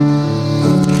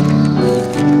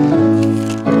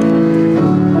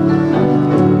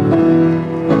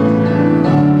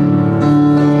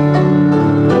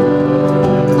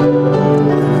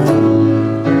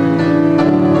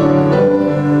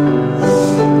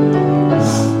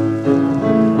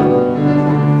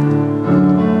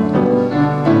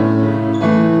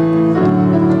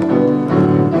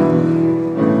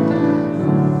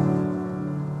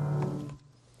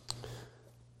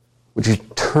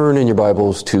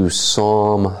Bibles to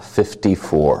Psalm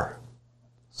 54.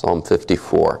 Psalm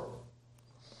 54.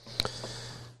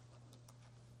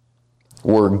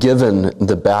 We're given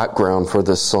the background for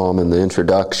this psalm in the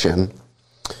introduction,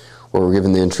 where we're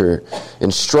given the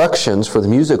instructions for the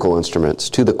musical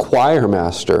instruments. To the choir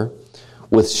master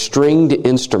with stringed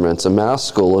instruments, a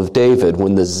maskil of David,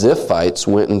 when the Ziphites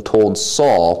went and told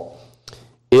Saul,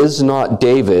 "Is not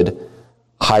David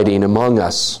hiding among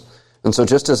us?" And so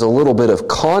just as a little bit of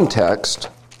context,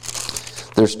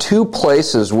 there's two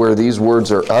places where these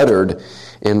words are uttered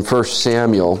in 1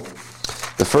 Samuel.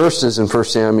 The first is in 1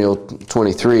 Samuel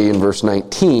 23 in verse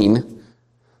 19,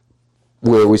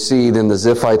 where we see, then the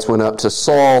Ziphites went up to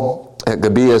Saul at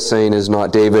Gibeah, saying, "Is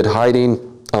not David hiding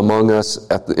among us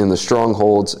in the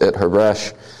strongholds at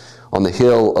Horesh on the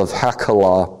hill of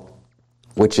Hachilah,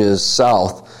 which is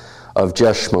south of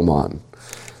Jeshimon?"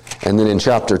 And then in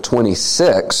chapter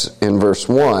 26, in verse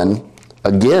 1,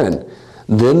 again,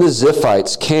 then the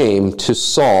Ziphites came to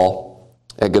Saul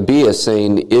at Gibeah,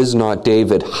 saying, "Is not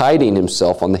David hiding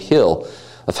himself on the hill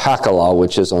of Hachilah,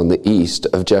 which is on the east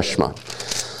of Jeshimon?"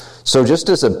 So just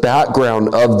as a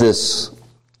background of this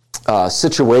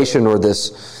situation, or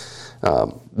this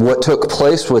what took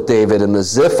place with David and the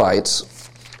Ziphites,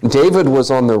 David was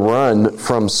on the run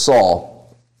from Saul,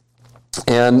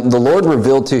 and the Lord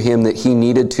revealed to him that he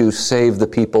needed to save the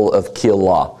people of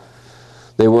Keilah.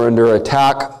 They were under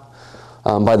attack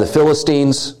by the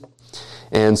Philistines.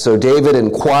 And so David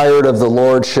inquired of the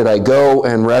Lord, "Should I go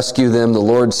and rescue them?" The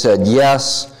Lord said,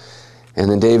 "Yes."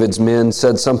 And then David's men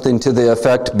said something to the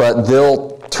effect, "But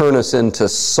they'll turn us into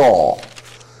Saul."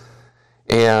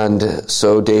 And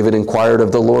so David inquired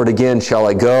of the Lord again, "Shall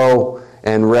I go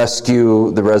and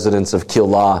rescue the residents of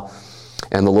Keilah?"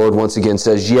 And the Lord once again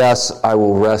says, "Yes, I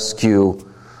will rescue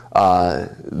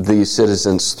these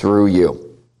citizens through you."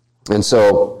 And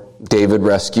so David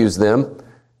rescues them,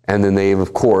 and then they,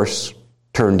 of course,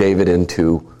 turn David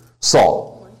into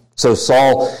Saul. So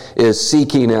Saul is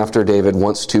seeking after David,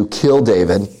 wants to kill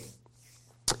David,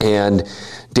 and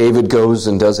David goes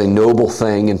and does a noble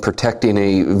thing in protecting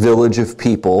a village of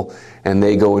people, and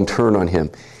they go and turn on him.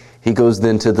 He goes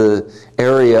then to the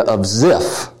area of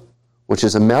Ziph, which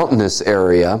is a mountainous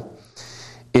area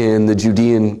in the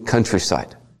Judean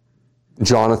countryside.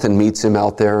 Jonathan meets him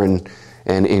out there and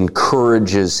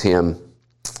encourages him,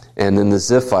 and then the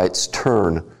Ziphites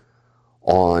turn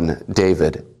on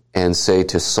David and say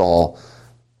to Saul,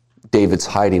 "David's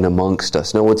hiding amongst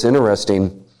us." Now what's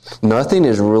interesting, nothing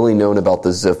is really known about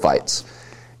the Ziphites,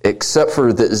 except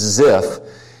for that Ziph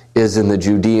is in the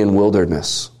Judean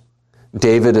wilderness.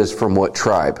 David is from what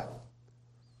tribe?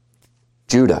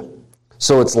 Judah.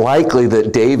 So it's likely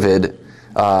that David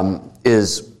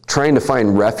is trying to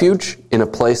find refuge in a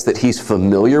place that he's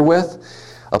familiar with,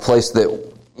 a place that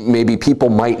maybe people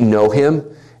might know him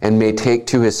and may take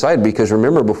to his side. Because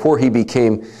remember, before he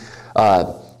became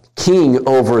king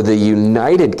over the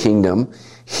United Kingdom,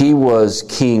 he was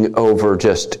king over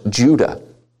just Judah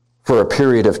for a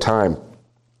period of time.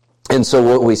 And so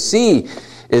what we see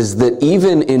is that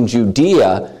even in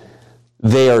Judea,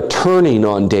 they are turning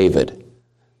on David.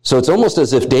 So it's almost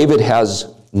as if David has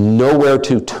nowhere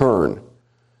to turn.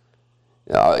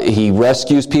 He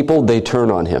rescues people, they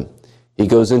turn on him. He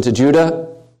goes into Judah,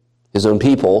 his own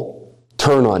people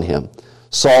turn on him.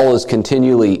 Saul is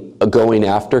continually going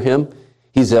after him.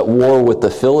 He's at war with the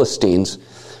Philistines.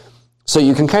 So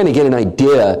you can kind of get an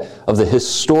idea of the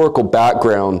historical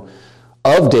background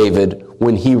of David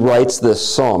when he writes this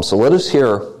psalm. So let us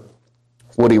hear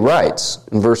what he writes.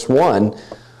 In verse 1,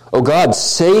 "O God,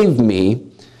 save me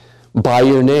by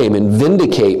your name and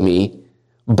vindicate me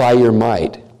by your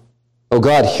might. O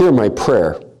God, hear my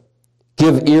prayer.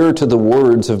 Give ear to the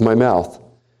words of my mouth.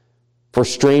 For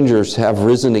strangers have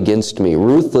risen against me.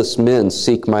 Ruthless men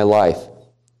seek my life.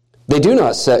 They do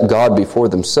not set God before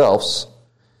themselves.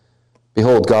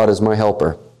 Behold, God is my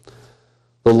helper.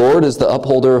 The Lord is the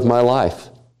upholder of my life.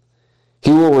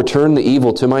 He will return the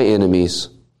evil to my enemies.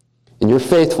 In your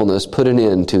faithfulness put an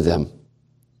end to them.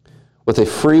 With a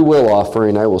free will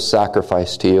offering I will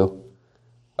sacrifice to you.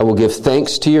 I will give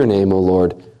thanks to your name, O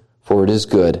Lord, for it is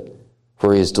good.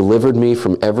 For he has delivered me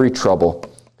from every trouble,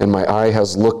 and my eye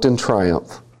has looked in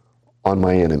triumph on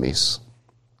my enemies."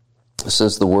 This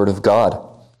is the word of God.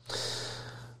 I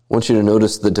want you to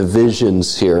notice the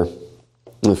divisions here.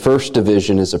 The first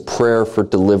division is a prayer for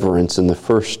deliverance in the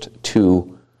first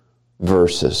two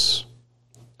verses.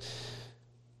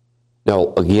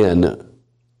 Now, again,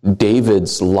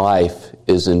 David's life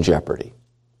is in jeopardy.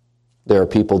 There are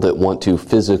people that want to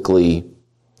physically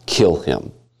kill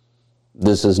him.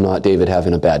 This is not David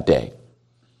having a bad day.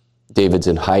 David's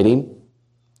in hiding.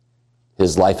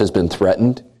 His life has been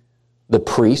threatened. The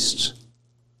priests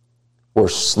were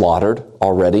slaughtered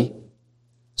already.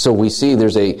 So we see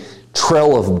there's a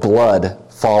trail of blood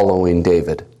following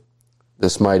David,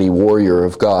 this mighty warrior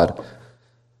of God.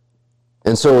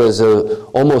 And so as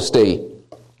almost a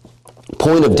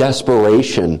point of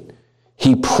desperation,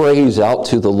 he prays out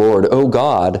to the Lord, "Oh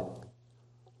God,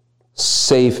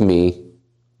 save me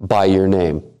by your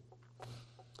name."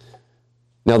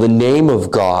 Now the name of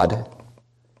God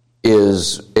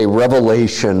is a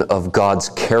revelation of God's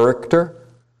character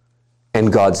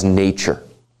and God's nature.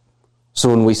 So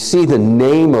when we see the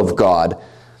name of God,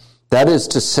 that is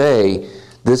to say,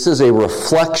 this is a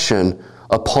reflection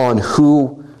upon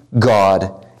who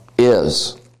God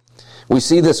is. We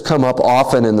see this come up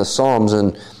often in the Psalms,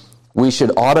 and we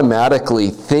should automatically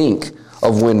think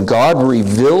of when God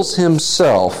reveals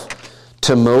himself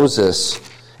to Moses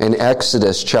in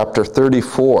Exodus chapter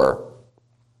 34,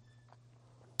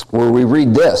 where we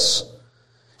read this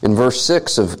in verse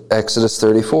 6 of Exodus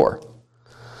 34.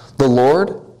 The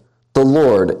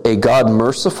Lord, a God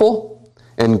merciful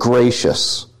and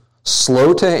gracious,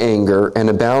 slow to anger and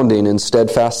abounding in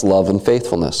steadfast love and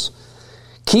faithfulness,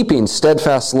 keeping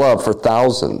steadfast love for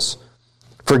thousands,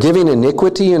 forgiving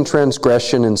iniquity and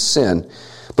transgression and sin,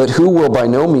 but who will by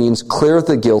no means clear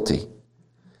the guilty,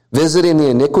 visiting the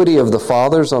iniquity of the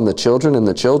fathers on the children and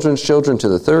the children's children to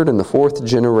the third and the fourth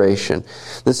generation.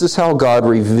 This is how God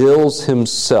reveals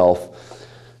himself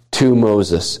to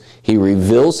Moses. He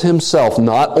reveals himself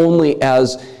not only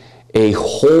as a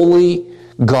holy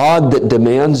God that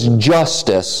demands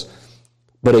justice,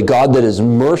 but a God that is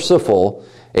merciful,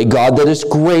 a God that is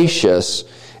gracious,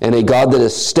 and a God that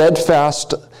is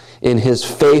steadfast in his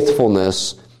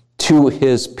faithfulness to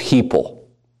his people.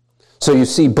 So you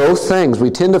see both things. We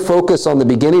tend to focus on the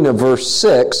beginning of verse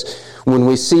 6 when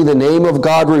we see the name of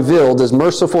God revealed as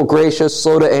merciful, gracious,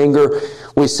 slow to anger.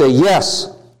 We say, yes,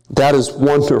 that is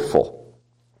wonderful.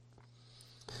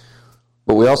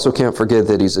 But we also can't forget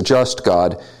that he's a just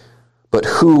God, but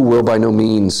who will by no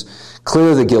means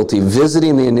clear the guilty,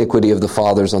 visiting the iniquity of the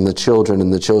fathers on the children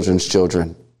and the children's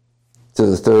children to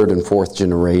the third and fourth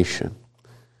generation.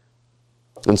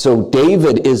 And so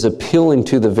David is appealing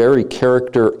to the very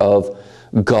character of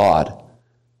God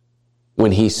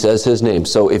when he says his name.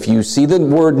 So if you see the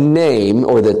word name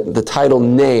or the title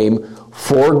name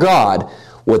for God,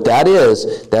 what that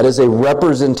is a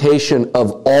representation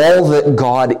of all that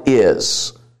God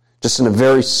is, just in a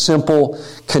very simple,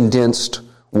 condensed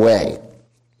way.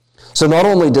 So not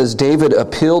only does David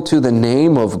appeal to the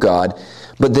name of God,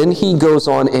 but then he goes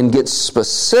on and gets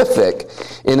specific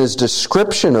in his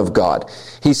description of God.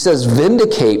 He says,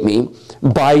 "Vindicate me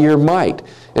by your might."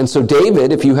 And so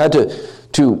David, if you had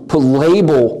to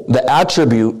label the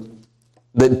attribute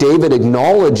that David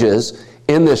acknowledges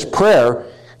in this prayer,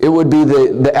 it would be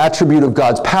the attribute of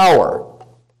God's power,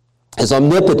 his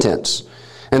omnipotence.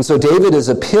 And so David is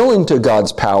appealing to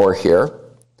God's power here.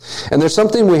 And there's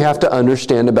something we have to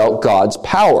understand about God's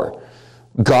power.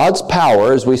 God's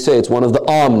power, as we say, it's one of the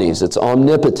omnis, it's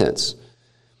omnipotence.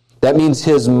 That means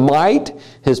his might,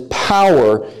 his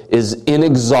power is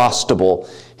inexhaustible.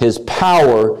 His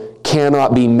power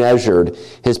cannot be measured.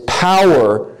 His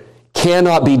power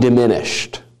cannot be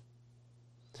diminished.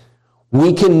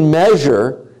 We can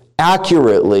measure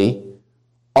accurately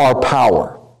our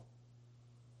power.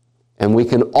 And we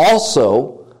can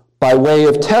also, by way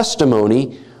of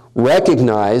testimony,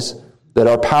 recognize that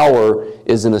our power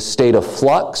is in a state of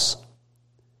flux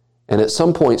and at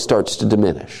some point starts to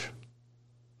diminish.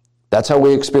 That's how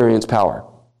we experience power.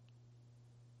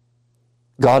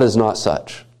 God is not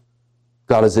such.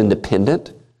 God is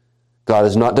independent. God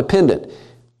is not dependent.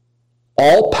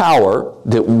 All power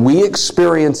that we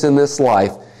experience in this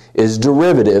life is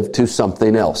derivative to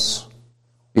something else.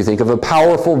 You think of a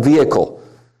powerful vehicle.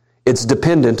 It's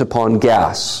dependent upon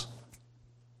gas.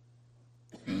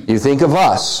 You think of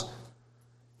us.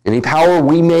 Any power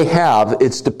we may have,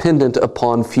 it's dependent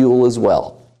upon fuel as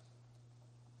well.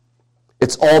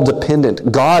 It's all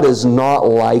dependent. God is not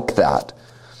like that.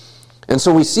 And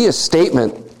so we see a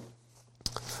statement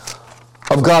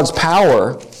of God's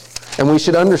power, and we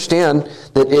should understand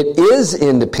that it is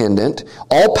independent.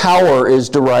 All power is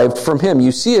derived from him.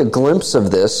 You see a glimpse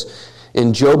of this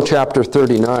in Job chapter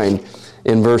 39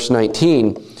 in verse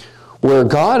 19, where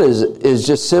God is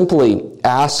just simply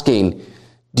asking,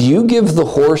 do you give the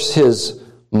horse his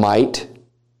might?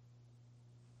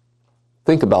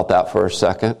 Think about that for a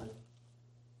second.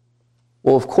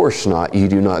 Well, of course not. You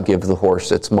do not give the horse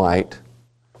its might.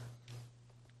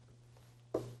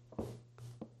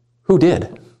 Who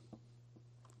did?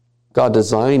 God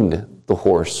designed the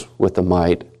horse with the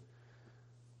might.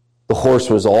 The horse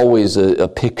was always a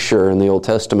picture in the Old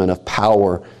Testament of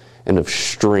power and of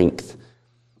strength.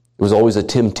 It was always a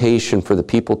temptation for the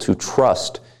people to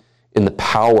trust in the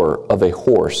power of a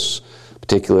horse,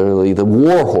 particularly the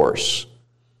war horse.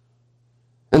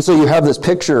 And so you have this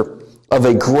picture of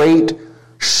a great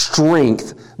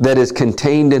strength that is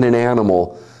contained in an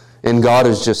animal, and God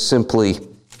is just simply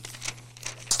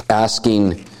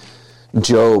asking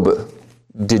Job,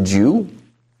 did you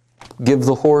give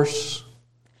the horse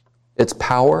its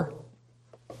power?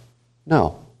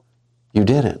 No, you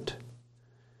didn't.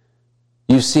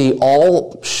 You see,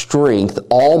 all strength,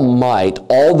 all might,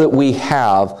 all that we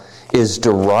have is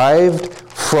derived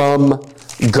from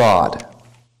God.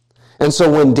 And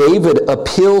so when David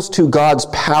appeals to God's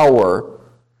power,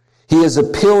 he is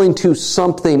appealing to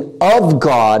something of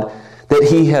God that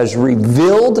he has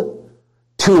revealed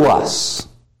to us.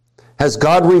 Has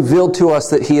God revealed to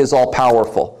us that he is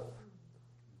all-powerful?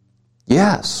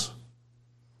 Yes.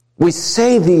 We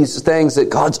say these things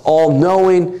that God's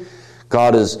all-knowing,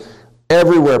 God is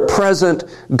everywhere present,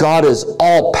 God is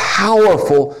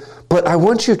all-powerful, but I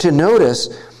want you to notice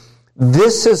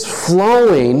this is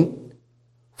flowing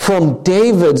from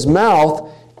David's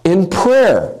mouth in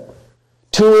prayer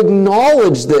to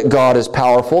acknowledge that God is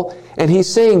powerful, and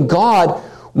he's saying, God,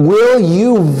 will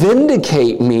you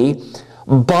vindicate me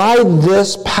by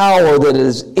this power that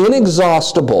is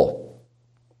inexhaustible,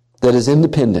 that is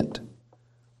independent?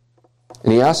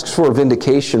 And he asks for a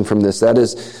vindication from this. That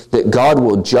is, that God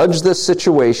will judge this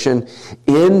situation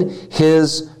in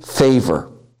his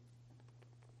favor.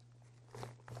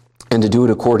 And to do it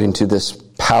according to this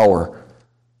power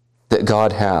that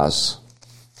God has.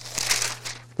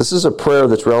 This is a prayer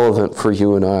that's relevant for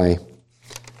you and I,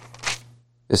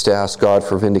 is to ask God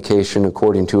for vindication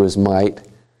according to his might.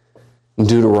 In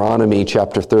Deuteronomy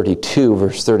chapter 32,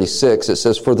 verse 36, it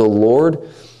says, "For the Lord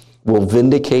will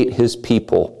vindicate his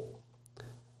people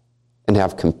and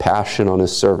have compassion on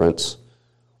his servants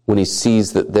when he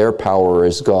sees that their power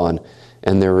is gone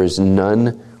and there is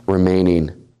none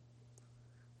remaining."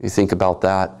 You think about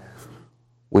that.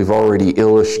 We've already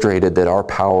illustrated that our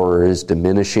power is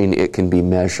diminishing. It can be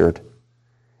measured.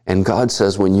 And God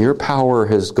says, when your power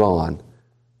has gone,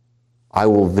 I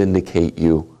will vindicate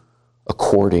you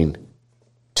according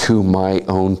to my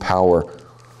own power.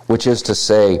 Which is to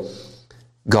say,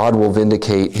 God will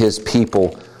vindicate his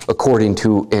people according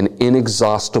to an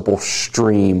inexhaustible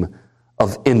stream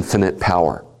of infinite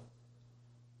power.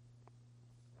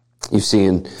 You see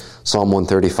in Psalm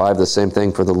 135 the same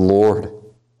thing, "For the Lord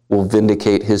will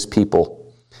vindicate his people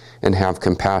and have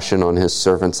compassion on his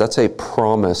servants." That's a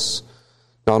promise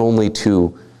not only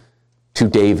to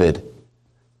David,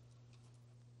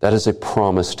 that is a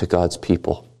promise to God's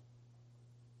people.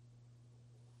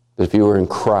 That if you are in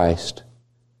Christ,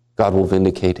 God will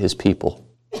vindicate his people.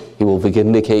 He will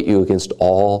vindicate you against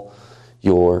all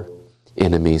your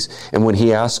enemies. And when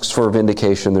he asks for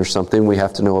vindication, there's something we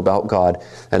have to know about God.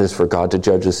 That is for God to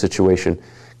judge the situation.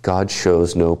 God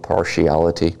shows no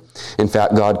partiality. In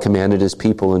fact, God commanded his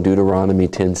people in Deuteronomy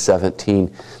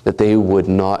 10:17 that they would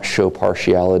not show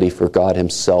partiality, for God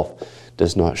himself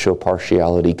does not show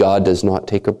partiality. God does not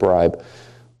take a bribe.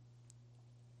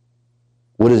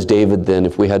 What is David then,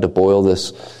 if we had to boil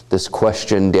this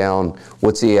question down,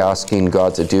 what's he asking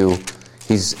God to do?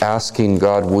 He's asking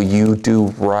God, will you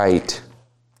do right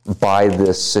by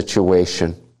this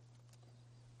situation?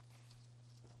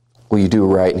 Will you do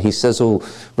right? And he says,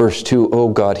 verse 2, "Oh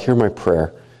God, hear my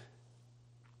prayer.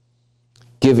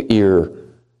 Give ear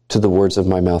to the words of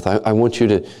my mouth." I want you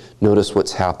to notice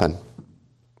what's happened.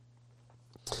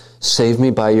 "Save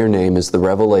me by your name" is the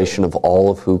revelation of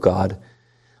all of who God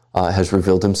has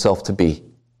revealed himself to be.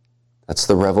 That's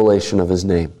the revelation of his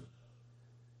name.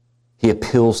 He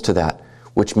appeals to that,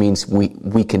 which means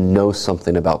we can know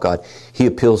something about God. He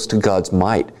appeals to God's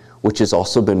might, which has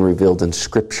also been revealed in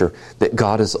Scripture, that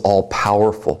God is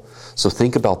all-powerful. So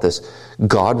think about this.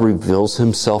 God reveals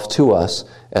himself to us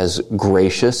as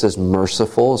gracious, as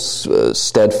merciful,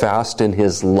 steadfast in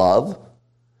his love,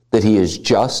 that he is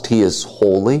just, he is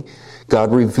holy.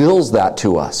 God reveals that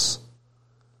to us.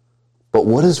 But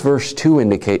what does verse 2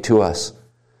 indicate to us?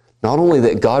 Not only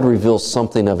that God reveals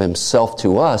something of himself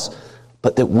to us,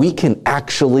 but that we can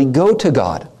actually go to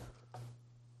God.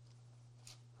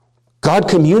 God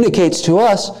communicates to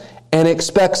us and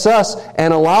expects us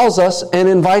and allows us and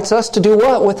invites us to do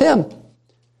what with him?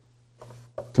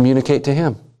 Communicate to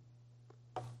him.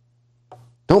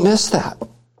 Don't miss that.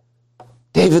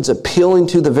 David's appealing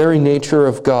to the very nature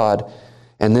of God.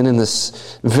 And then in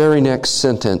this very next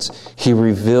sentence, he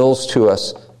reveals to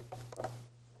us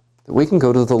that we can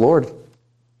go to the Lord.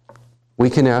 We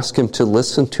can ask him to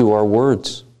listen to our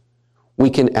words. We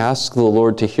can ask the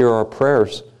Lord to hear our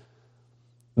prayers,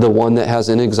 the one that has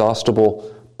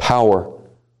inexhaustible power.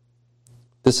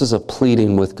 This is a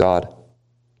pleading with God.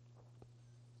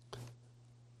 I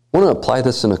want to apply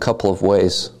this in a couple of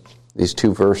ways, these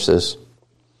two verses.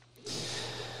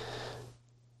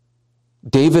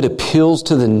 David appeals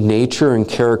to the nature and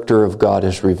character of God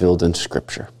as revealed in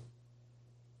Scripture.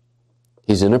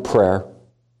 He's in a prayer.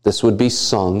 This would be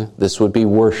sung. This would be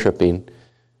worshiping.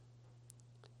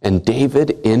 And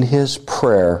David, in his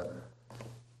prayer,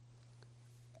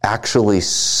 actually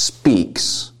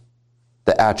speaks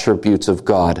the attributes of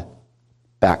God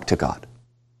back to God.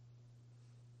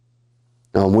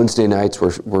 Now, on Wednesday nights,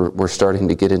 we're starting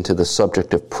to get into the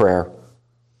subject of prayer.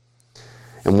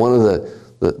 And one of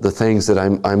the things that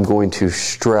I'm going to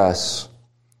stress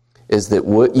is that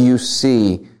what you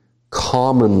see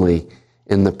commonly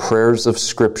in the prayers of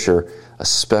Scripture,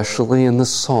 especially in the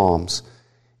Psalms,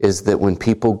 is that when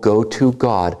people go to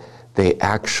God, they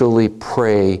actually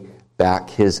pray back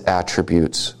His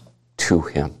attributes to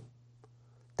Him.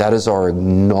 That is our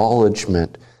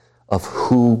acknowledgement of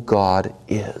who God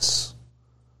is.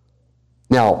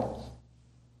 Now,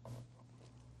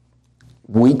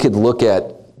 we could look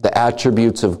at the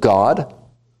attributes of God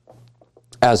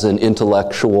as an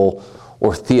intellectual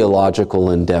or theological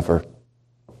endeavor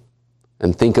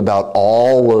and think about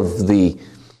all of the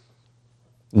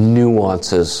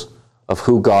nuances of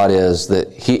who God is,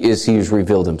 that He's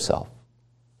revealed Himself.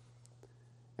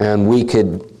 And we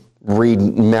could read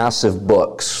massive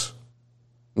books.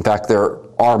 In fact, there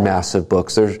are massive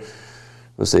books. There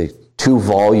was a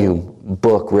 2-volume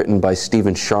book written by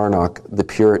Stephen Charnock, the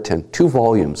Puritan, 2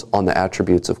 volumes on the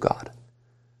attributes of God.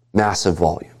 Massive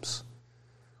volumes.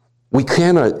 We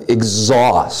cannot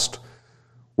exhaust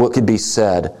what could be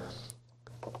said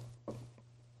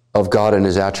of God and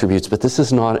His attributes, but this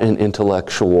is not an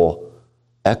intellectual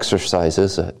exercise,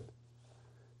 is it?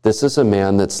 This is a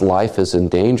man that's life is in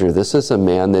danger. This is a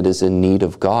man that is in need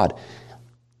of God.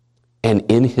 And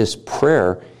in his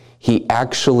prayer, he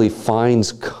actually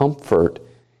finds comfort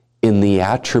in the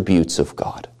attributes of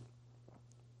God.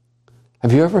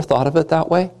 Have you ever thought of it that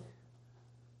way?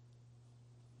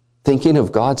 Thinking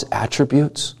of God's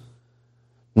attributes,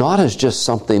 not as just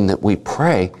something that we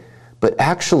pray, but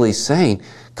actually saying,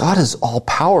 God is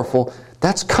all-powerful.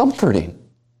 That's comforting.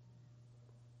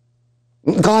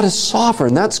 God is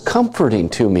sovereign. That's comforting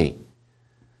to me.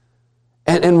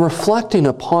 And reflecting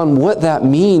upon what that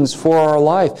means for our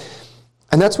life.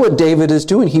 And that's what David is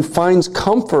doing. He finds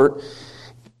comfort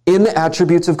in the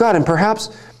attributes of God. And perhaps,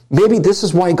 maybe this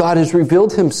is why God has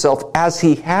revealed Himself as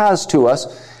He has to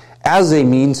us as a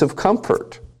means of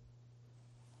comfort.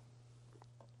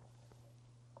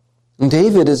 And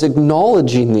David is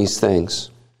acknowledging these things.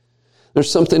 There's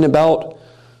something about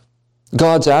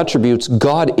God's attributes.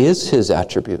 God is His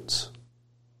attributes.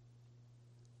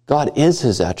 God is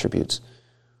His attributes.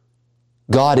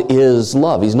 God is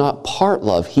love. He's not part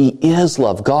love. He is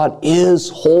love. God is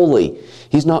holy.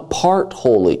 He's not part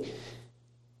holy.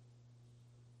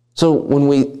 So when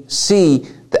we see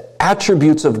the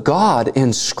attributes of God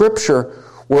in Scripture,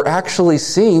 we're actually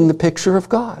seeing the picture of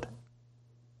God.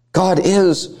 God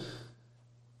is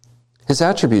His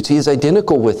attributes. He is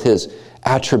identical with His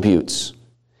attributes.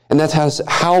 And that's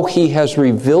how He has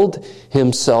revealed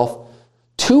Himself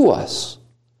to us.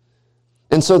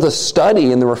 And so the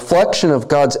study and the reflection of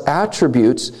God's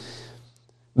attributes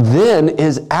then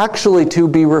is actually to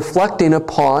be reflecting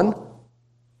upon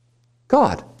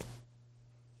God.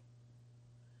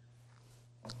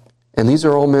 And these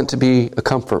are all meant to be a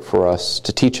comfort for us,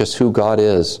 to teach us who God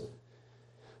is.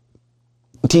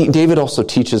 David also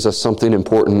teaches us something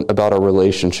important about our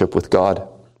relationship with God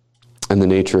and the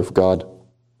nature of God.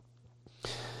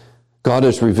 God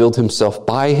has revealed Himself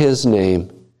by His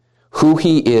name, who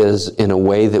He is, in a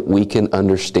way that we can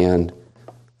understand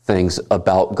things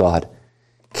about God.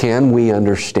 Can we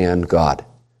understand God?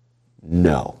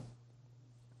 No.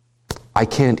 I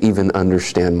can't even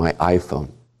understand my iPhone.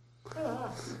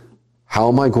 How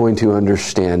am I going to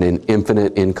understand an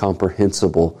infinite,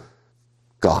 incomprehensible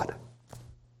God?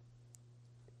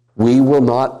 We will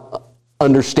not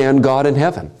understand God in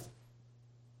heaven.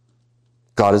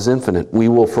 God is infinite. We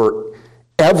will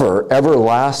forever,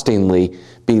 everlastingly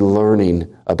be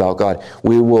learning about God.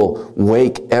 We will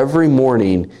wake every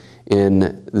morning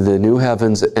in the new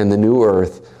heavens and the new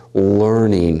earth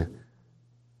learning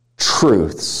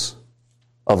truths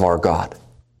of our God.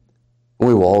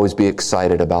 We will always be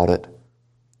excited about it.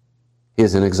 He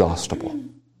is inexhaustible.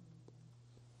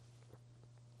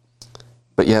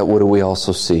 But yet, what do we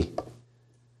also see?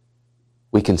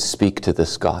 We can speak to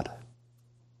this God.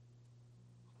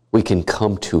 We can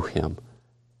come to Him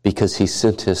because he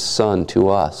sent his Son to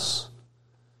us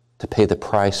to pay the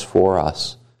price for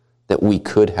us, that we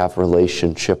could have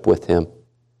relationship with him.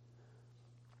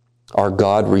 Our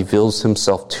God reveals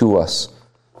himself to us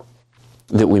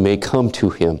that we may come to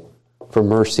him for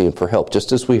mercy and for help,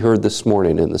 just as we heard this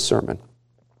morning in the sermon.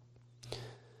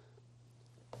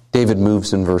 David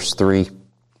moves in verse 3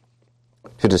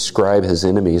 to describe his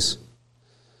enemies.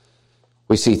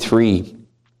 We see 3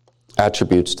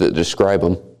 attributes that describe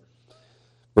them.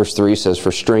 Verse 3 says,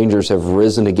 "For strangers have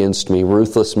risen against me.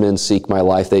 Ruthless men seek my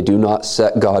life. They do not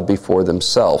set God before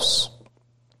themselves."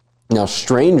 Now,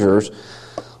 strangers,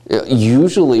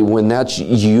 usually when that's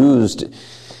used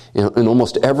in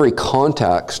almost every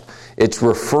context, it's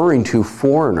referring to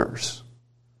foreigners.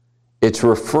 It's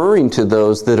referring to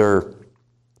those that are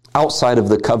outside of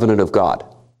the covenant of God,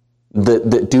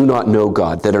 that do not know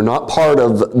God, that are not part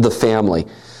of the family.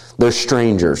 They're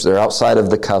strangers. They're outside of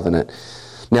the covenant.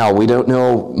 Now, we don't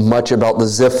know much about the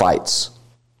Ziphites,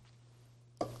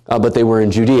 but they were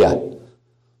in Judea.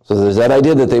 So there's that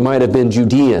idea that they might have been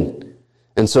Judean.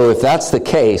 And so if that's the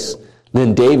case,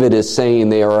 then David is saying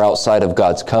they are outside of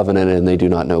God's covenant and they do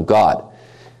not know God.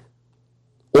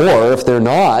 Or if they're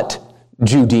not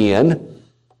Judean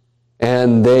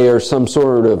and they are some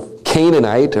sort of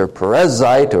Canaanite or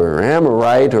Perizzite or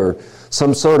Amorite or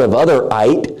some sort of other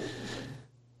ite,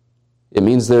 it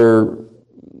means they're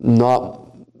not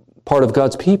part of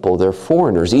God's people. They're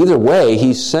foreigners. Either way,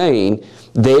 he's saying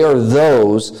they are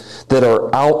those that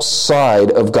are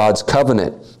outside of God's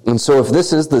covenant. And so if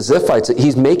this is the Ziphites,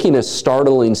 he's making a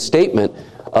startling statement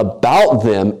about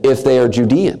them if they are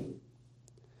Judean.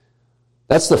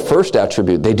 That's the first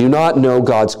attribute. They do not know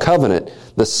God's covenant.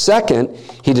 The second,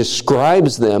 he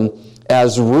describes them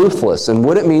as ruthless. And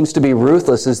what it means to be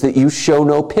ruthless is that you show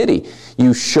no pity.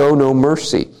 You show no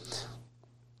mercy.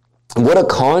 What a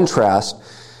contrast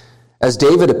as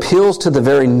David appeals to the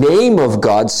very name of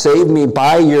God, "Save me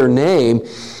by your name,"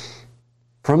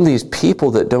 from these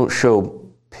people that don't show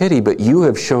pity, but you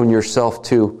have shown yourself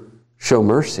to show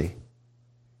mercy.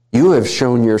 You have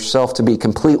shown yourself to be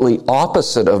completely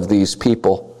opposite of these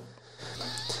people.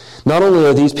 Not only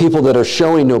are these people that are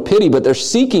showing no pity, but they're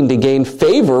seeking to gain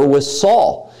favor with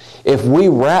Saul. If we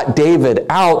rat David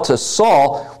out to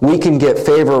Saul, we can get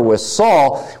favor with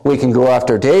Saul. We can go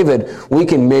after David. We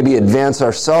can maybe advance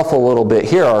ourselves a little bit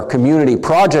here. Our community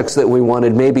projects that we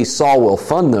wanted, maybe Saul will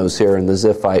fund those here in the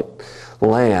Ziphite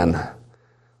land.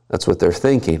 That's what they're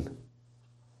thinking.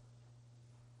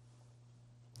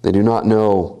 They do not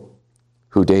know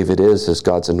who David is as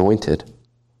God's anointed.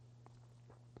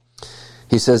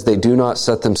 He says they do not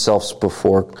set themselves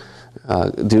before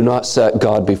do not set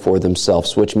God before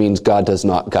themselves, which means God does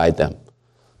not guide them.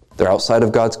 They're outside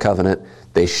of God's covenant.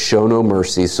 They show no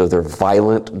mercy, so they're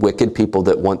violent, wicked people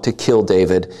that want to kill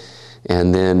David.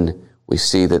 And then we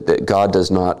see that God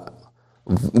does not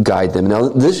guide them. Now,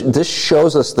 this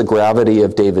shows us the gravity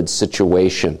of David's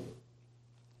situation.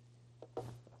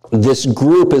 This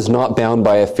group is not bound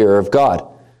by a fear of God,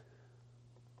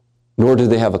 nor do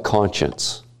they have a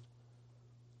conscience.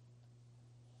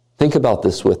 Think about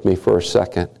this with me for a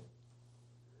second.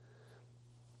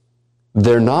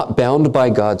 They're not bound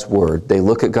by God's word. They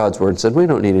look at God's word and said, we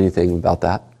don't need anything about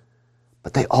that.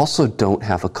 But they also don't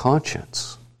have a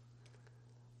conscience.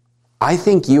 I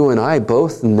think you and I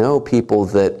both know people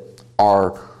that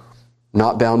are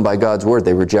not bound by God's word.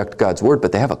 They reject God's word,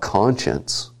 but they have a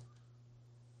conscience.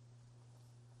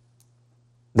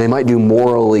 They might do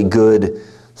morally good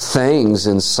things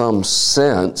in some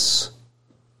sense,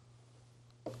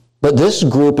 but this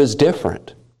group is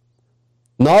different.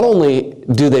 Not only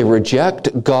do they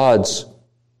reject God's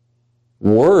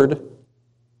word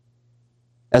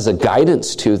as a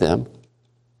guidance to them,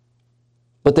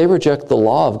 but they reject the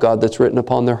law of God that's written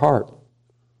upon their heart.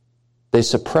 They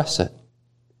suppress it.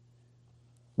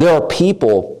 There are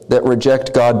people that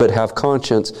reject God but have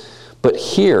conscience, but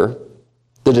here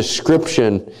the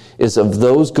description is of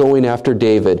those going after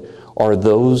David are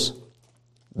those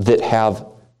that have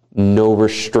no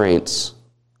restraints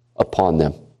upon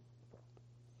them.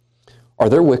 Are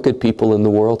there wicked people in the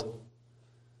world?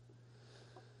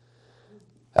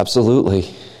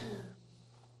 Absolutely.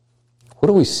 What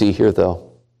do we see here,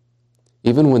 though?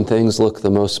 Even when things look the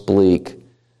most bleak,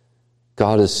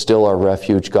 God is still our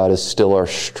refuge. God is still our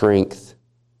strength.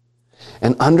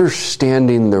 And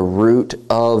understanding the root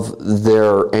of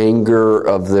their anger,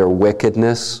 of their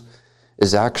wickedness,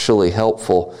 is actually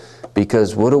helpful,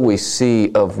 because what do we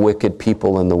see of wicked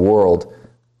people in the world?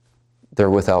 They're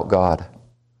without God.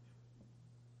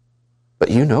 But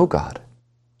you know God.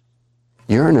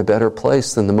 You're in a better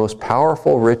place than the most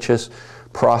powerful, richest,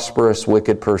 prosperous,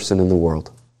 wicked person in the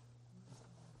world.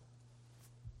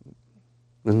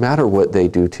 No matter what they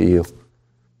do to you,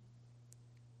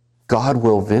 God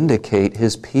will vindicate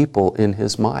his people in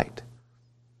his might.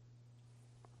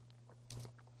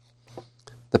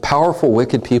 The powerful,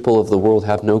 wicked people of the world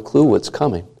have no clue what's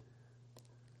coming.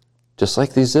 Just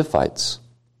like these Ziphites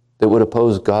that would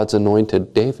oppose God's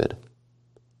anointed David.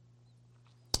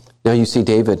 Now you see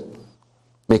David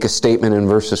make a statement in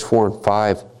verses 4 and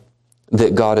 5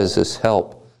 that God is his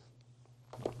help.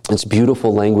 It's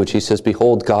beautiful language. He says,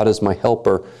 "Behold, God is my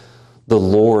helper. The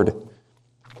Lord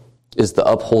is the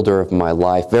upholder of my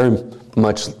life." Very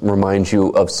much reminds you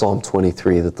of Psalm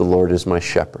 23, that the Lord is my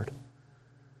shepherd.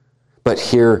 But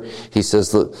here he says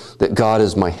that God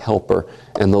is my helper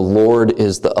and the Lord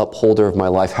is the upholder of my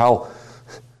life. How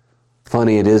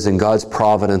funny it is in God's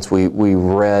providence. We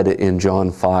read in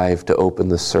John 5 to open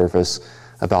the service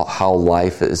about how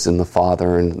life is in the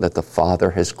Father and that the Father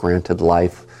has granted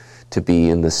life to be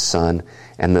in the Son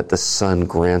and that the Son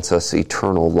grants us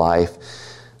eternal life.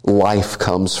 Life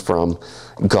comes from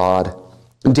God.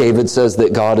 David says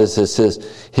that God is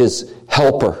his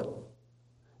helper.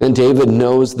 And David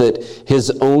knows that his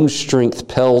own strength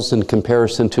pales in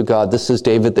comparison to God. This is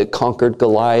David that conquered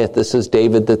Goliath. This is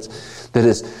David that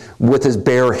is with his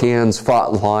bare hands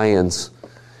fought lions.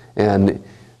 And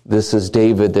this is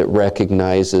David that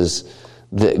recognizes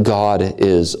that God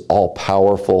is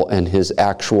all-powerful and his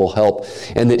actual help,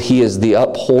 and that he is the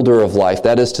upholder of life.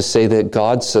 That is to say that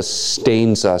God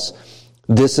sustains us.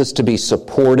 This is to be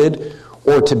supported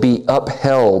or to be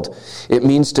upheld. It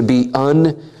means to be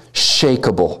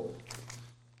unshakable.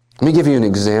 Let me give you an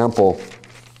example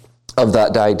of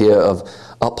that idea of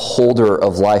upholder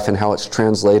of life and how it's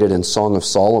translated in Song of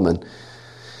Solomon.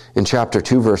 In chapter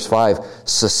 2, verse 5,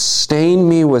 "Sustain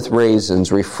me with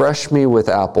raisins, refresh me with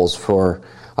apples, for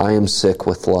I am sick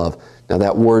with love." Now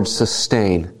that word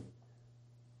sustain,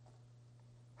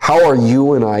 how are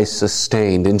you and I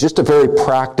sustained? In just a very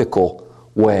practical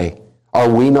way. Are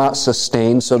we not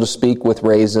sustained, so to speak, with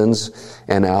raisins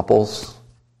and apples?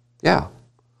 Yeah.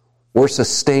 We're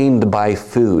sustained by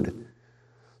food.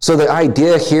 So the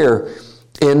idea here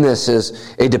in this is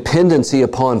a dependency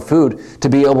upon food to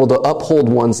be able to uphold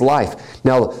one's life.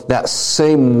 Now, that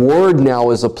same word now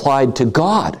is applied to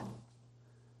God.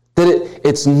 That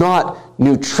it's not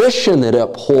nutrition that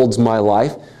upholds my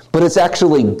life, but it's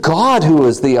actually God who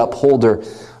is the upholder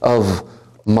of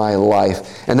my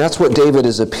life. And that's what David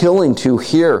is appealing to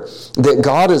here, that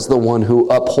God is the one who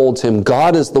upholds him.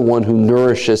 God is the one who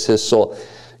nourishes his soul.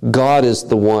 God is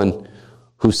the one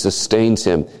who sustains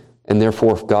him. And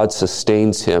therefore, if God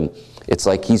sustains him, it's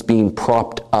like he's being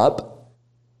propped up.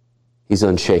 He's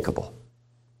unshakable.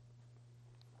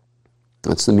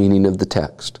 That's the meaning of the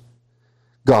text.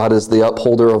 God is the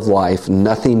upholder of life.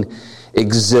 Nothing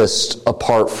exists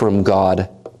apart from God.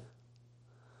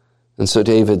 And so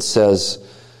David says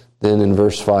then in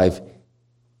verse 5,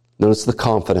 notice the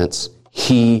confidence,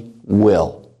 he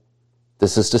will.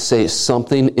 This is to say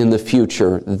something in the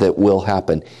future that will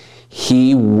happen.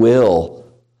 He will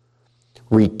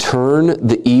return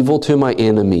the evil to my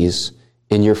enemies,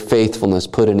 in your faithfulness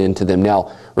put an end to them.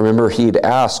 Now, remember he'd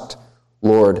asked,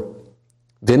 Lord,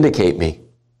 vindicate me.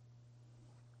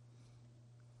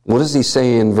 What does he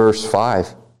say in verse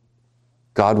 5?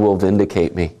 God will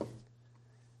vindicate me.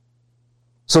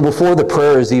 So before the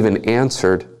prayer is even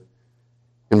answered,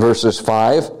 in verses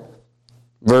 5,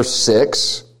 verse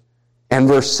 6, and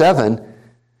verse 7,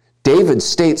 David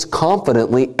states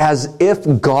confidently as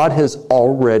if God has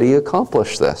already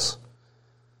accomplished this.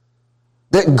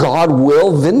 That God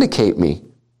will vindicate me.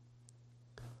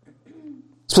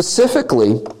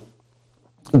 Specifically,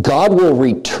 God will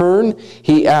return,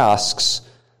 he asks,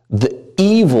 the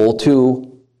evil to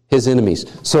his enemies.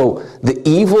 So the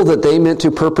evil that they meant to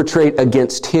perpetrate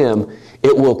against him,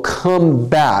 it will come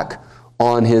back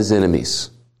on his enemies.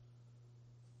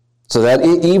 So that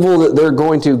evil that they're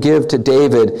going to give to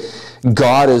David,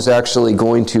 God is actually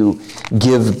going to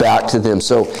give back to them.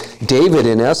 So David,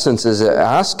 in essence, is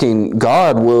asking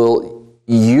God, will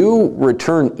you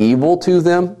return evil to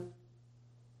them?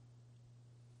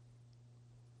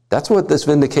 That's what this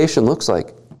vindication looks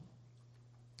like.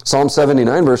 Psalm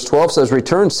 79, verse 12 says,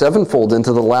 return sevenfold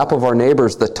into the lap of our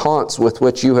neighbors the taunts with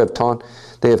which they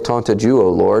have taunted you, O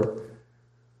Lord.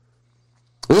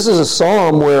 This is a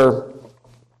psalm where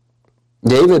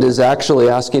David is actually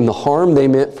asking the harm they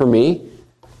meant for me,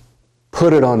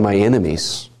 put it on my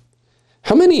enemies.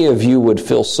 How many of you would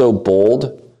feel so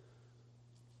bold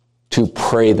to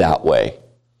pray that way?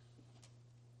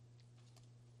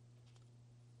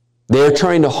 They're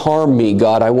trying to harm me,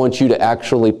 God. I want you to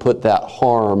actually put that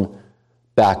harm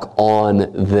back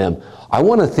on them. I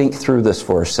want to think through this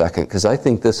for a second because I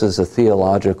think this is a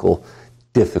theological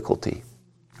difficulty,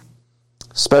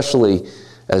 especially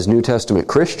as New Testament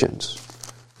Christians.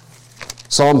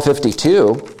 Psalm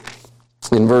 52,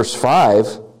 in verse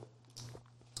 5,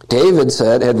 David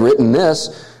had written this,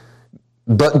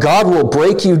 "But God will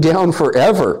break you down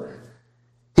forever.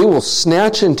 He will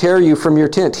snatch and tear you from your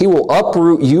tent. He will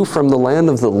uproot you from the land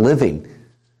of the living."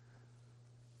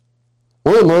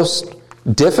 One of the most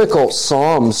difficult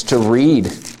psalms to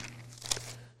read.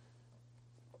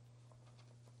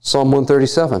 Psalm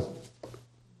 137.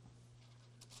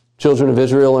 Children of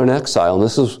Israel are in exile, and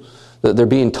this is that they're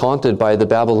being taunted by the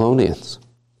Babylonians.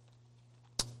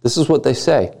 This is what they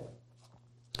say.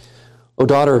 "O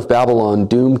daughter of Babylon,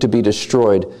 doomed to be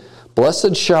destroyed,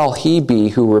 blessed shall he be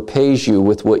who repays you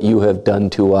with what you have done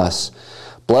to us.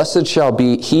 Blessed shall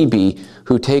he be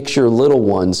who takes your little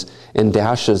ones and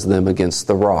dashes them against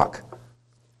the rock."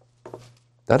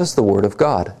 That is the word of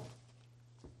God.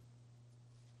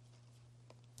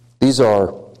 These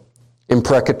are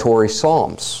imprecatory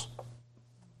psalms.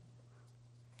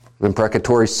 An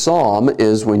imprecatory psalm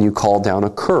is when you call down a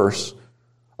curse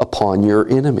upon your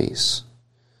enemies.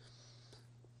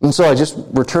 And so I just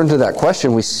return to that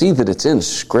question. We see that it's in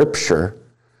Scripture.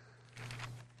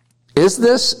 Is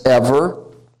this ever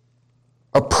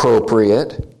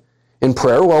appropriate in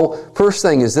prayer? Well, first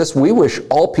thing is this: we wish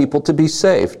all people to be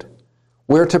saved.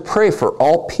 We're to pray for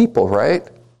all people, right?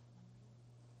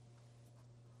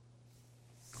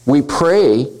 We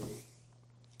pray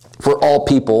for all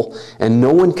people, and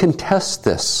no one can test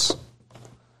this.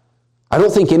 I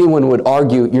don't think anyone would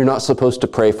argue you're not supposed to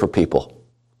pray for people.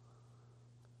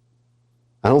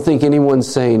 I don't think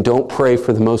anyone's saying don't pray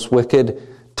for the most wicked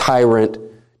tyrant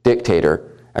dictator.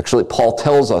 Actually, Paul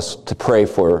tells us to pray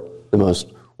for the most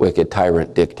wicked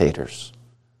tyrant dictators.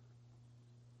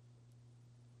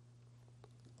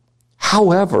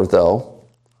 However, though,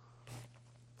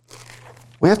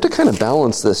 we have to kind of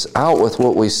balance this out with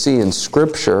what we see in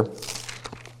Scripture.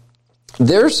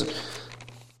 There's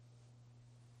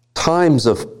times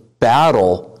of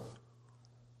battle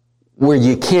where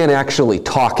you can't actually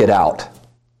talk it out.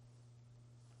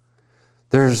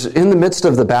 There's in the midst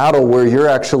of the battle where you're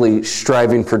actually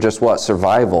striving for just what?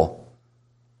 Survival.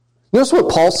 Notice what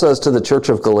Paul says to the church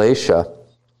of Galatia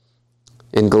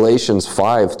in Galatians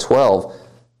 5:12.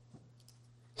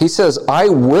 He says, "I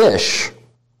wish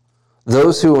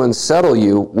those who unsettle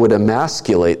you would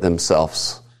emasculate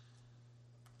themselves."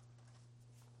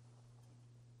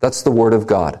 That's the word of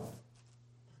God.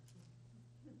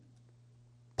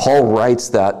 Paul writes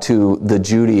that to the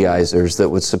Judaizers that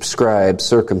would subscribe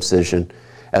circumcision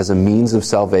as a means of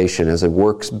salvation, as a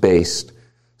works-based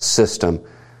system.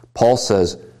 Paul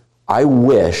says, "I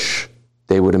wish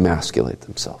they would emasculate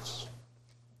themselves.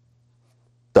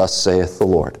 Thus saith the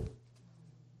Lord."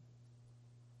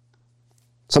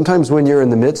 Sometimes when you're in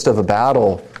the midst of a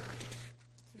battle,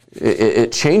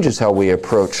 it changes how we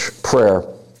approach prayer.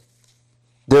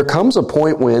 There comes a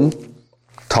point when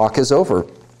talk is over.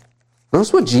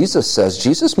 Notice what Jesus says.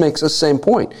 Jesus makes the same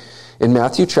point in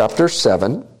Matthew chapter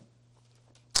 7,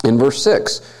 in verse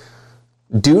 6.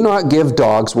 "Do not give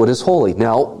dogs what is holy."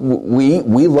 Now, we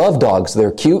love dogs.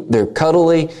 They're cute, they're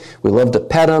cuddly, we love to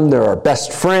pet them, they're our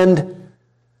best friend.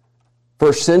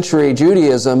 First century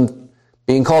Judaism,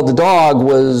 being called the dog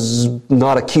was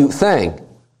not a cute thing.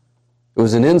 It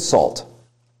was an insult.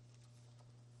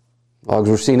 Dogs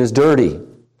were seen as dirty,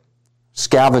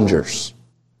 scavengers.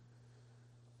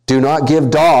 "Do not give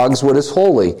dogs what is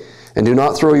holy, and do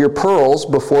not throw your pearls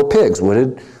before pigs." What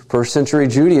did first century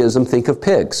Judaism think of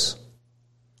pigs?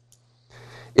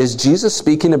 Is Jesus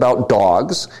speaking about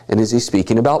dogs, and is he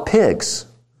speaking about pigs?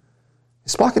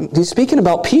 He's speaking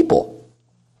about people.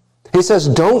 He says,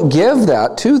 don't give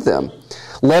that to them,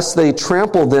 lest they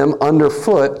trample them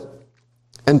underfoot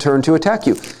and turn to attack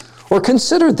you. Or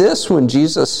consider this when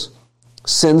Jesus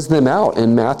sends them out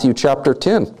in Matthew chapter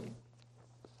 10.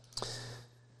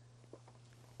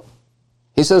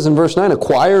 He says in verse 9,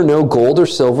 "Acquire no gold or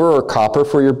silver or copper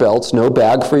for your belts, no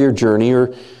bag for your journey,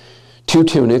 or 2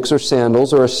 tunics or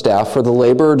sandals or a staff, for the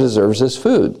laborer deserves his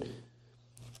food.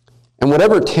 And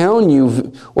whatever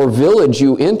town or village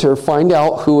you enter, find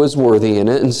out who is worthy in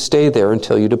it and stay there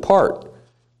until you depart.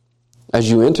 As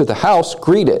you enter the house,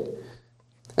 greet it.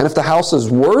 And if the house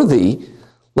is worthy,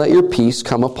 let your peace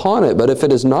come upon it. But if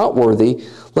it is not worthy,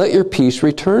 let your peace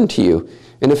return to you.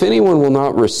 And if anyone will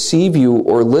not receive you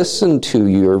or listen to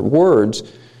your words,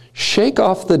 shake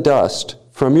off the dust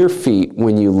from your feet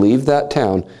when you leave that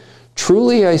town.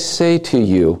 Truly I say to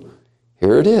you,"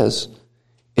 here it is,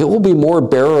 "it will be more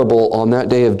bearable on that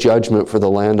day of judgment for the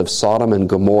land of Sodom and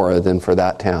Gomorrah than for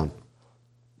that town."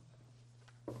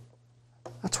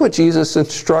 That's what Jesus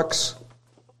instructs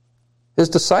his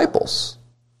disciples.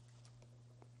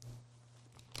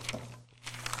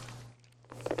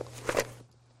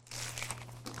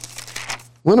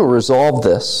 I want to resolve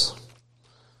this.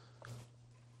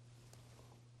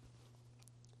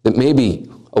 It may be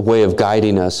a way of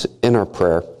guiding us in our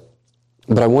prayer,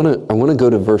 but I want to go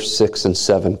to verse 6 and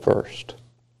 7 first.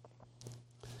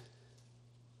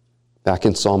 Back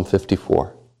in Psalm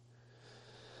 54.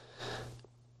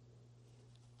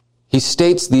 He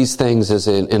states these things as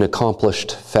an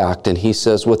accomplished fact, and he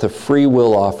says, with a free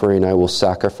will offering I will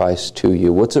sacrifice to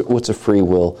you. What's a free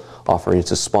will offering?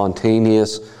 It's a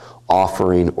spontaneous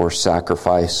offering or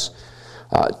sacrifice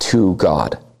to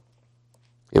God.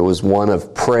 It was one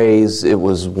of praise. It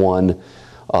was one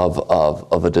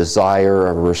of a desire,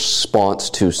 a response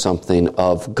to something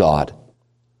of God.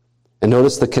 And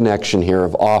notice the connection here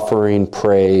of offering,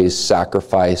 praise,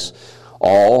 sacrifice,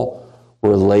 all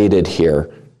related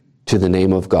here to the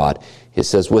name of God. It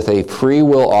says, with a free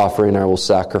will offering I will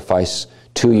sacrifice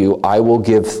to you. I will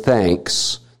give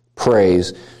thanks,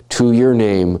 praise, to your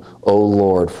name, O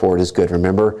Lord, for it is good.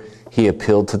 Remember, he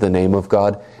appealed to the name of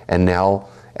God, and now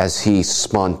as he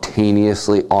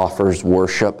spontaneously offers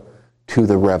worship to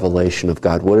the revelation of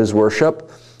God. What is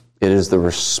worship? It is the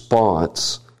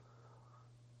response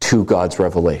to God's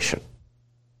revelation.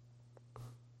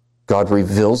 God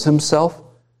reveals himself,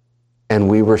 and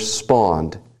we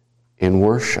respond in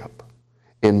worship,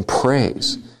 in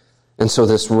praise. And so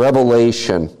this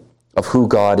revelation of who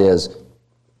God is.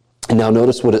 And now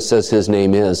notice what it says his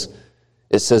name is.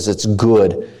 It says it's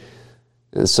good.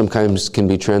 It sometimes can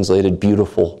be translated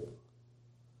beautiful.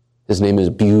 His name is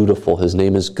beautiful. His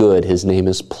name is good. His name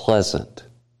is pleasant.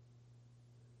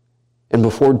 And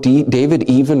before David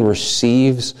even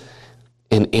receives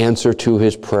an answer to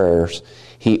his prayers,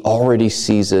 he already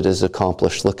sees it as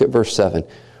accomplished. Look at verse 7.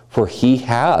 For he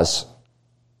has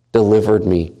delivered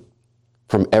me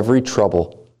from every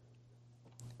trouble,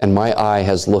 and my eye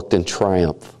has looked in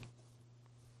triumph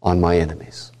on my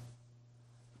enemies.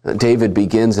 David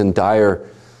begins in dire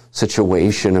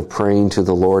situation of praying to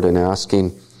the Lord and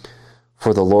asking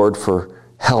for the Lord for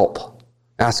help,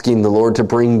 asking the Lord to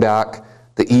bring back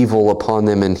the evil upon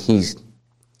them, and he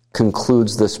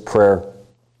concludes this prayer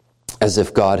as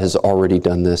if God has already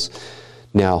done this.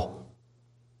 Now,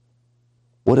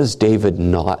 what does David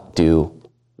not do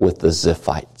with the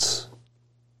Ziphites?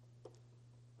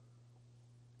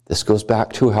 This goes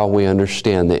back to how we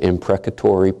understand the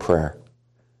imprecatory prayer.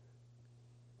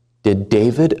 Did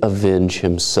David avenge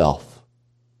himself?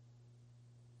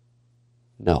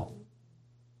 No.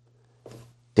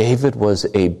 David was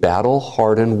a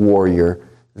battle-hardened warrior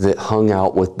that hung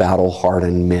out with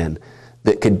battle-hardened men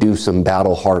that could do some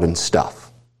battle-hardened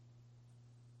stuff.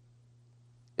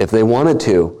 If they wanted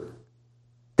to,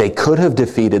 they could have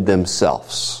defeated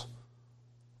themselves.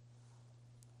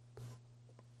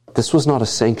 This was not a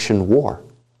sanctioned war.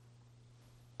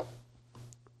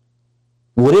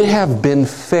 Would it have been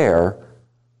fair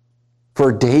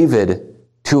for David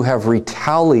to have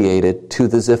retaliated to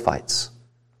the Ziphites?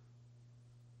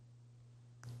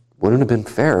 Wouldn't have been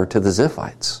fair to the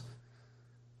Ziphites.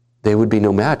 They would be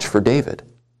no match for David.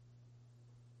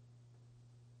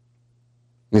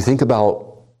 You think about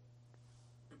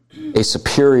a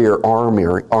superior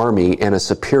army and a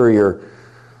superior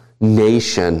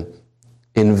nation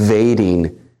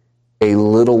invading a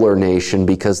littler nation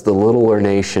because the littler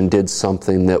nation did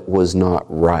something that was not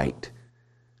right.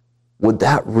 Would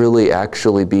that really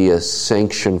actually be a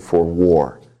sanction for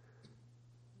war?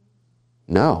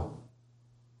 No.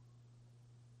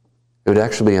 It would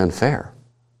actually be unfair.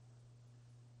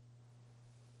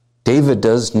 David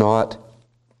does not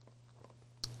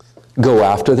go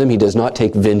after them. He does not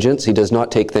take vengeance. He does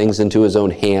not take things into his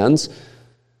own hands.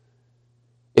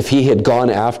 If he had gone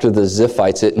after the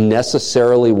Ziphites, it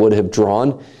necessarily would have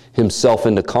drawn himself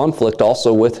into conflict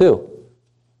also with who?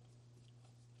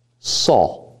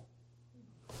 Saul.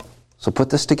 So put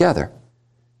this together.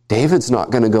 David's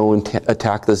not going to go and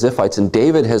attack the Ziphites. And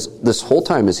David has, this whole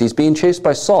time as he's being chased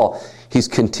by Saul, he's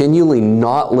continually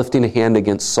not lifting a hand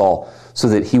against Saul so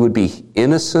that he would be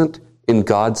innocent in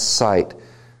God's sight.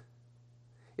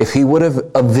 If he would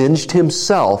have avenged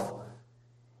himself,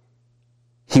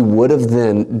 he would have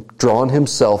then drawn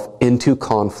himself into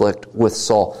conflict with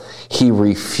Saul. He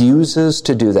refuses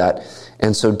to do that.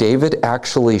 And so David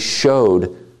actually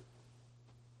showed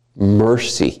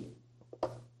mercy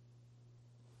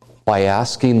by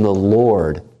asking the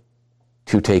Lord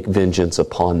to take vengeance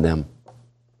upon them.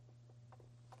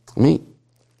 Let me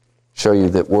show you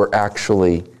that we're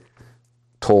actually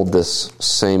told this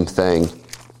same thing.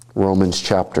 Romans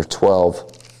chapter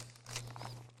 12.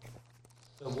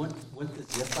 So would the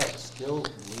Ziphites still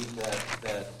believe that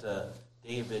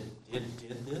David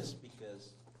did this because,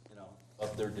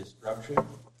 of their destruction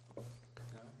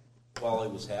while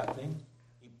it was happening?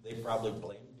 They probably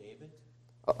blamed David?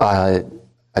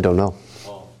 I don't know.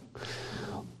 Oh.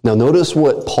 Now notice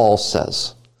what Paul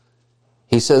says.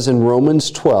 He says in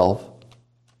Romans 12,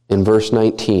 in verse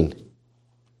 19,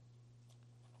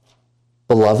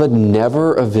 "Beloved,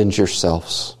 never avenge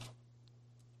yourselves,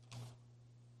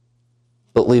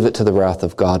 but leave it to the wrath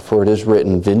of God. For it is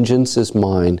written, 'Vengeance is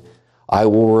mine, I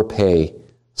will repay,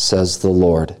 says the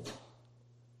Lord.'"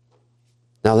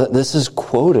 Now this is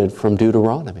quoted from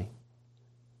Deuteronomy.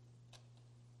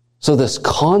 So this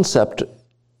concept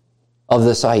of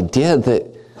this idea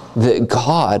that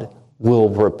God will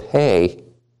repay,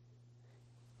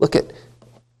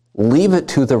 leave it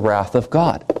to the wrath of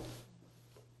God.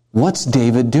 What's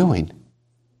David doing?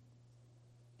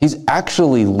 He's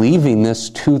actually leaving this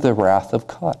to the wrath of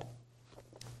God.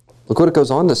 Look what it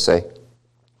goes on to say.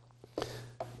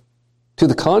 "To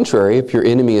the contrary, if your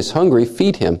enemy is hungry,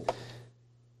 feed him.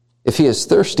 If he is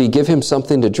thirsty, give him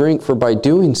something to drink, for by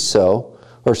doing so,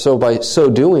 by so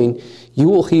doing, you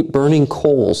will heap burning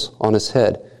coals on his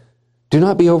head. Do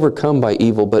not be overcome by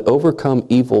evil, but overcome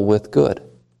evil with good."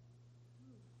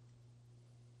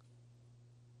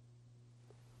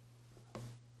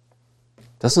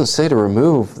 Doesn't say to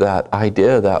remove that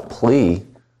idea, that plea.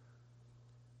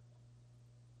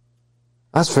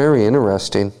 That's very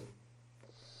interesting.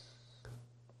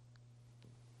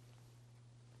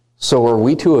 So are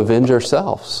we to avenge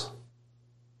ourselves?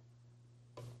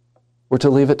 We're to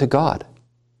leave it to God.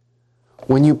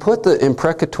 When you put the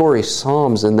imprecatory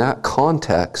Psalms in that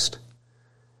context,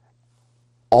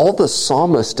 all the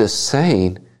psalmist is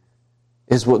saying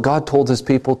is what God told his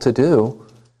people to do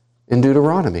in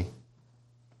Deuteronomy.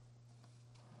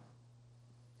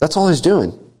 That's all he's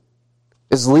doing,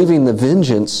 is leaving the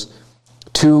vengeance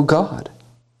to God.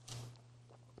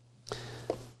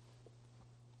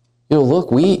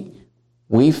 Look,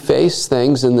 we face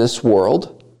things in this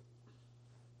world.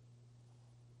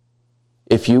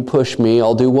 If you push me,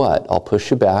 I'll do what? I'll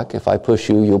push you back. If I push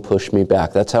you, you'll push me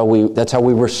back. That's how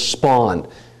we respond.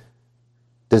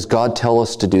 Does God tell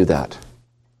us to do that?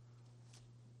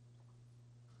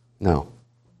 No.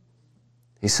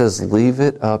 He says, leave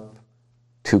it up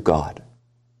to God.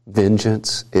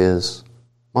 Vengeance is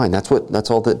mine.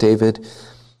 That's all that David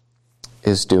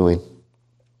is doing.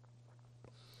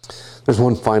 There's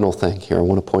one final thing here I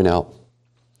want to point out.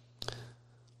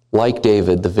 Like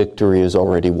David, the victory is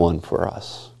already won for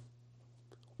us.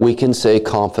 We can say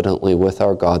confidently with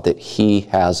our God that He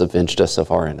has avenged us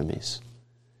of our enemies.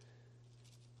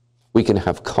 We can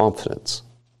have confidence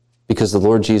because the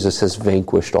Lord Jesus has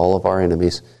vanquished all of our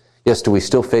enemies. Yes, do we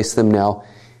still face them now?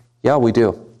 Yeah, we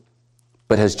do.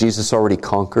 But has Jesus already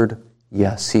conquered?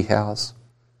 Yes, He has.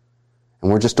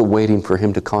 And we're just awaiting for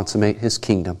Him to consummate His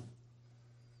kingdom.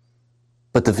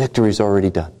 But the victory is already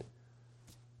done.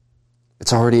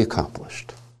 It's already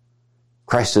accomplished.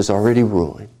 Christ is already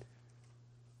ruling.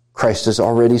 Christ is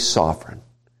already sovereign.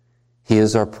 He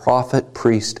is our prophet,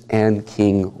 priest, and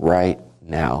king right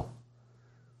now.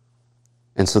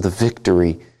 And so the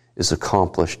victory is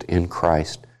accomplished in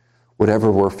Christ.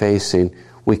 Whatever we're facing,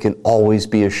 we can always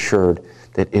be assured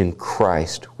that in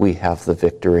Christ we have the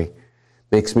victory.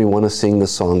 Makes me want to sing the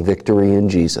song, Victory in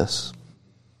Jesus,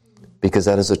 because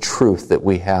that is a truth that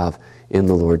we have in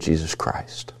the Lord Jesus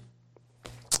Christ.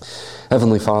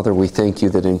 Heavenly Father, we thank You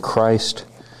that in Christ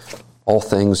all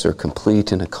things are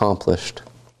complete and accomplished.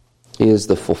 He is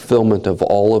the fulfillment of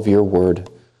all of Your word,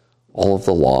 all of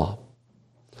the law.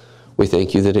 We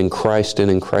thank You that in Christ and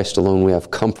in Christ alone we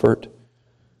have comfort,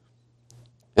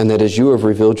 and that as You have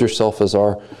revealed Yourself as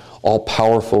our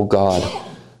all-powerful God,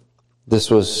 this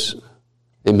was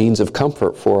a means of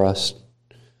comfort for us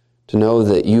to know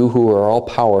that You who are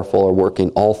all-powerful are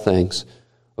working all things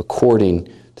according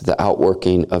to the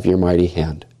outworking of Your mighty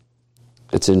hand.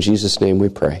 It's in Jesus' name we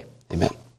pray. Amen.